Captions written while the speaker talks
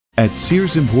At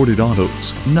Sears Imported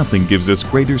Autos, nothing gives us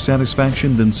greater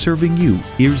satisfaction than serving you.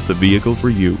 Here's the vehicle for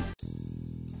you.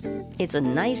 It's a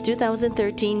nice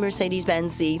 2013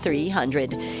 Mercedes-Benz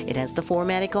C300. It has the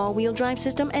 4MATIC all-wheel drive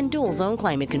system and dual-zone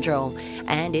climate control.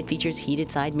 And it features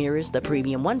heated side mirrors, the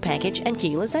Premium 1 package, and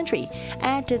keyless entry.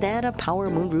 Add to that a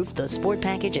power moonroof, the Sport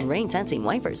package, and rain-sensing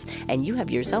wipers. And you have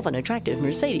yourself an attractive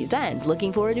Mercedes-Benz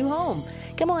looking for a new home.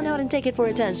 Come on out and take it for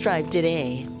a test drive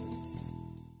today.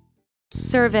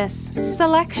 Service,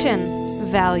 selection,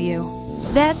 value.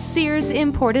 That's Sears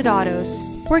Imported Autos.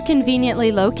 We're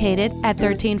conveniently located at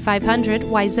 13500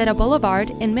 Wayzata Boulevard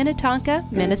in Minnetonka,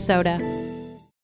 Minnesota.